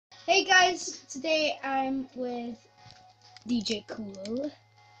Hey guys, today I'm with DJ Cool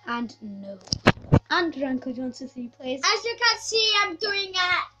and No. And Ranko Johnson who plays. As you can see, I'm doing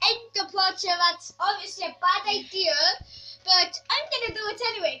an interplotter. That's obviously a bad idea, but I'm gonna do it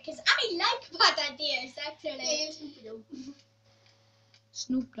anyway because I like bad ideas actually.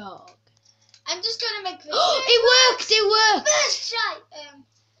 Snoop Dogg. I'm just gonna make this. It worked! It worked! First try.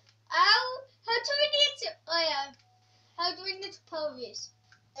 How do we need to? Oh yeah. How do we need to pull this?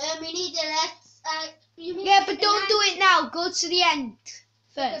 We need to let's. Yeah, but don't do it now. Go to the end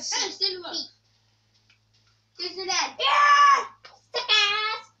first. Do the end. Yeah.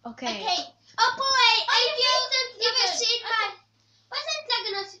 Stickers. Okay. Okay. Oh boy, you've seen my.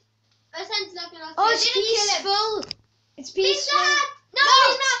 Wasn't looking at Oh, it's didn't kill him. peaceful. It's peaceful. No,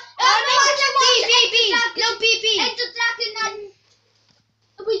 he's not. No, BB. Enter Dragon and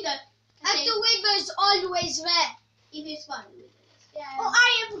Wither. And the Wither's always there. If it's fun. Yeah. Oh,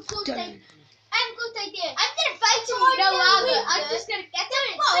 I have a good idea. Dun. I have a good idea. I'm gonna fight him with no armor. I'm just gonna get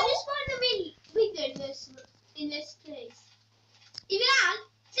him. I just want to be Wither in this place. If you can,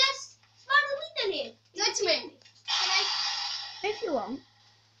 just spawn a Wither here. Let's win. If you want.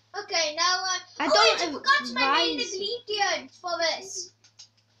 Okay, now I I don't forgot my main advise- ingredient for this.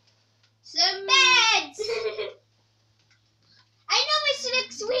 Some Beds. I know this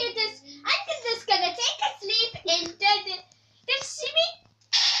looks weird. I'm just gonna take a sleep in the see me?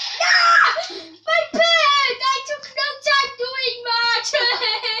 No! My bed! I took no time doing much!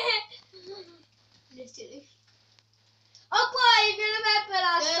 Oh boy, if you remember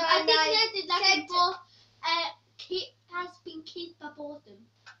last I time think that said- has been killed by boredom.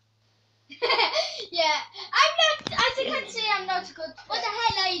 yeah, I'm not, as you can see, I'm not good. What the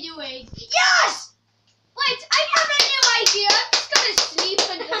hell are you doing? Yes! Wait, I have a new idea. I'm just gonna sleep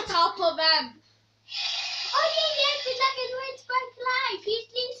on the top of them. Oh yeah, it's like a great bird life. He's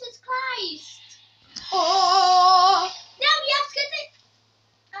Jesus Christ. Oh! Now we have to get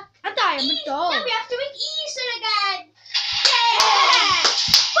A diamond dog. Now we have to make Easter again. Yeah!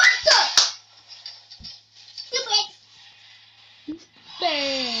 What the? Stupid.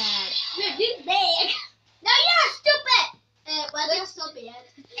 Bad. You're too big. No, you're stupid. Well, that's not bad.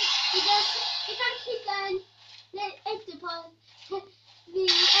 Because if I keep on the editable, the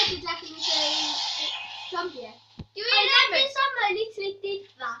edit like in somewhere. Do you I remember? think someone literally did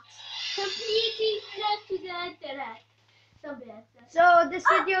that. Completely left to the internet. Somewhere. So this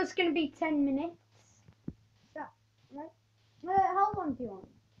video is gonna be 10 minutes. Is that right? How long do you want?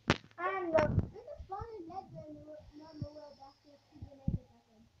 And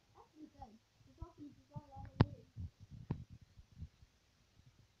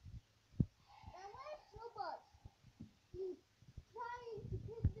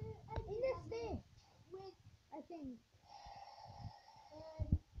I think.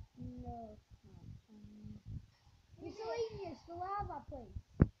 No. Miscellaneous, the lava place.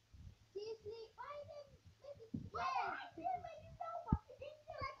 Seriously, I didn't.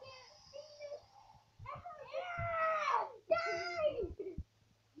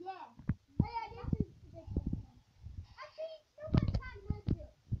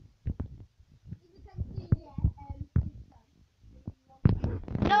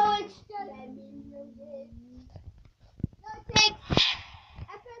 No, it's just.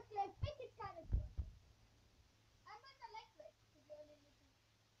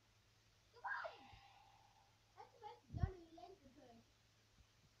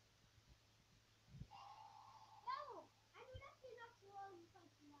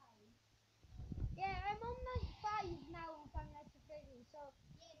 Yeah, I'm on like 5 now if I'm not forgetting. So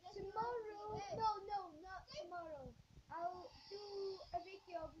tomorrow, no, not tomorrow. I'll do a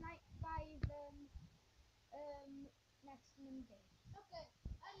video of night 5 next Monday. Okay,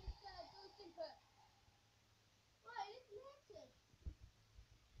 I'm just gonna do simple. Why? It's later.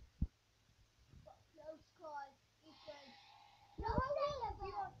 Close call equals. No, how long do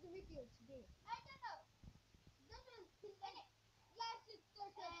you want the video to be? I don't know. Doesn't okay. Let's just go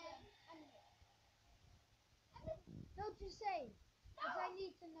to anyway. Don't you say? Because I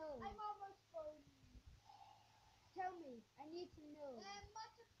need to know. I'm almost going. Tell me. I need to know.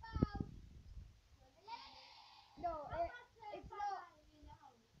 What about? No, it's not.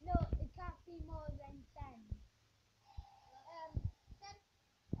 No, it can't be more than 10. 10.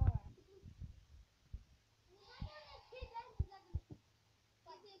 Alright.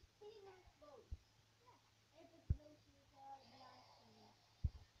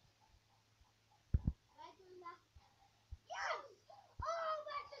 Yes! Oh,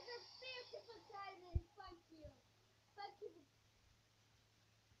 that is a beautiful diamond. Thank you. Thank you.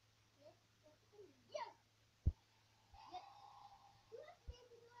 Yes. Yes.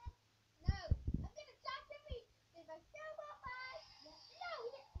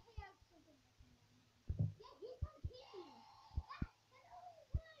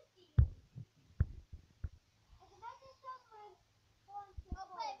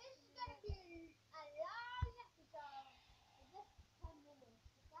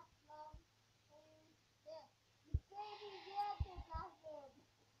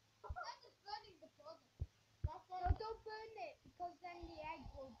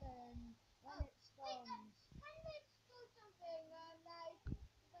 when it spawns. Can we do something like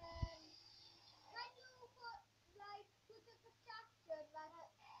can you put a contraption that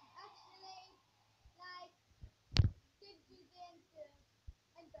actually gives you the enter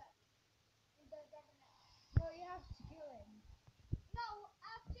definite. No, you have to kill him. No,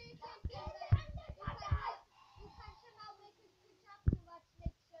 after you can kill them, you can somehow make a contraption that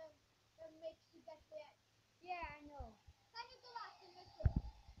makes you get the egg. Yeah, I know. Can you do that in this one?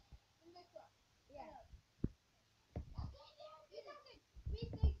 In this one? Yeah. You don't get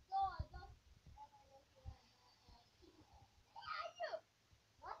beat next door, don't. Where are you?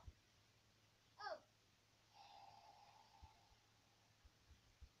 What? Oh.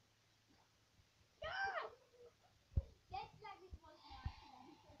 No! That's like it was not.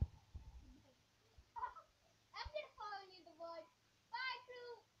 I'm gonna follow you the word. Bye,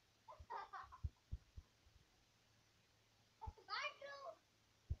 crew. Bye, crew.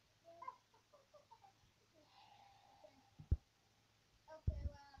 Okay,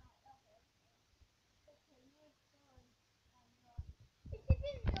 well, okay. Okay, next one. If you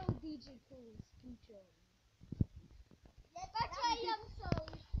didn't know DJ Cool's control. That's why I'm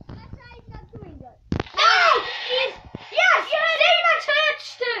sorry. That's why I'm not doing it. No! Yes! Yes! Zima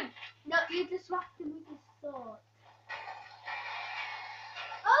touched him! No, you just whacked him with his sword.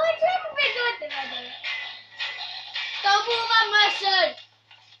 Oh, it's never been good then, I don't know. Don't move my muscle!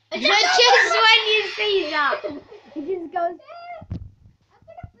 Just when you see that. He just goes. I'm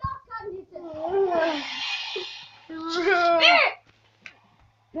gonna block on you.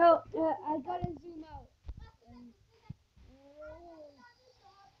 No, I gotta zoom out.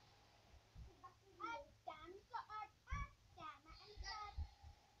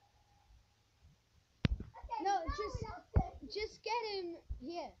 No, just get him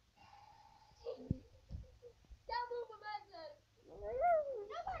here.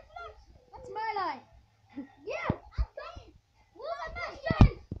 That's my line. Yes!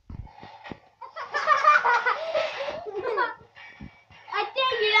 I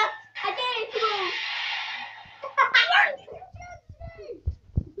dare you not. I dare you to move.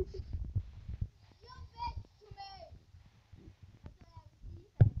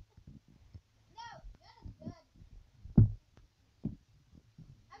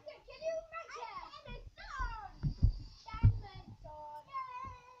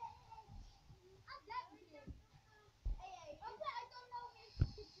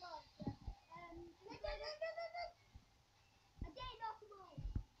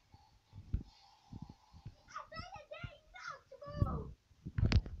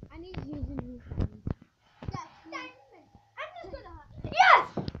 And he's using his hands. Yes!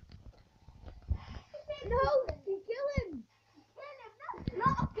 No, you kill him.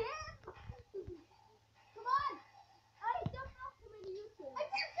 Block him! Come on! I don't block him in YouTube. I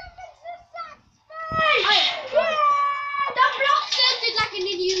did something successful! Yeah! Don't block something like an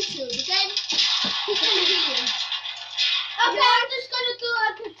YouTube, okay? He's gonna hit him. Okay, I'm just gonna do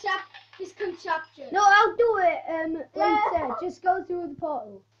this contraption. No, I'll do it later. Just go through the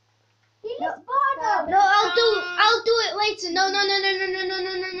portal. He No, needs border! No, I'll do it later. No.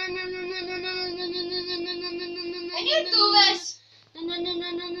 Can you do this?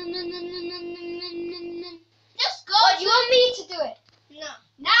 Just go. What, you want me to do it? No.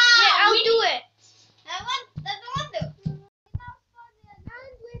 No. Yeah, I'll do it. I don't want to.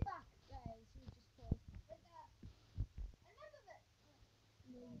 And we're back, guys. We just paused.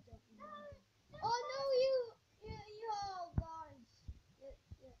 No, you don't remember. Oh no, you oh guys.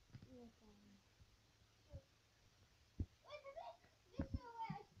 You're fine. This is where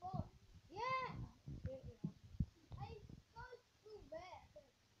I spawned. Yeah. I spawned through there.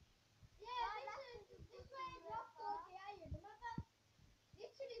 Yeah, this is where I dropped all the iron. Remember?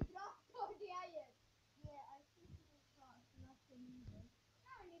 Literally dropped all the iron. Yeah, I think it was nothing either.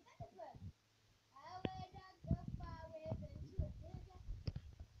 No, I need that one.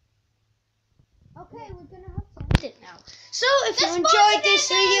 Okay, we're gonna have to end it now. So if you This enjoyed wasn't this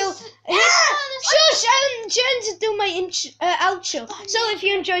it, video, shush! I'm trying to do my outro. So if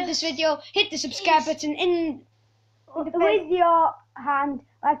you enjoyed this video, hit the subscribe button with your hand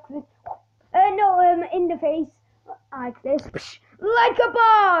like this. In the face like this, like a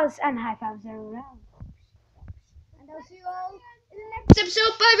boss, and high fives are around. And I'll see you all in the next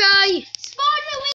episode. Bye bye.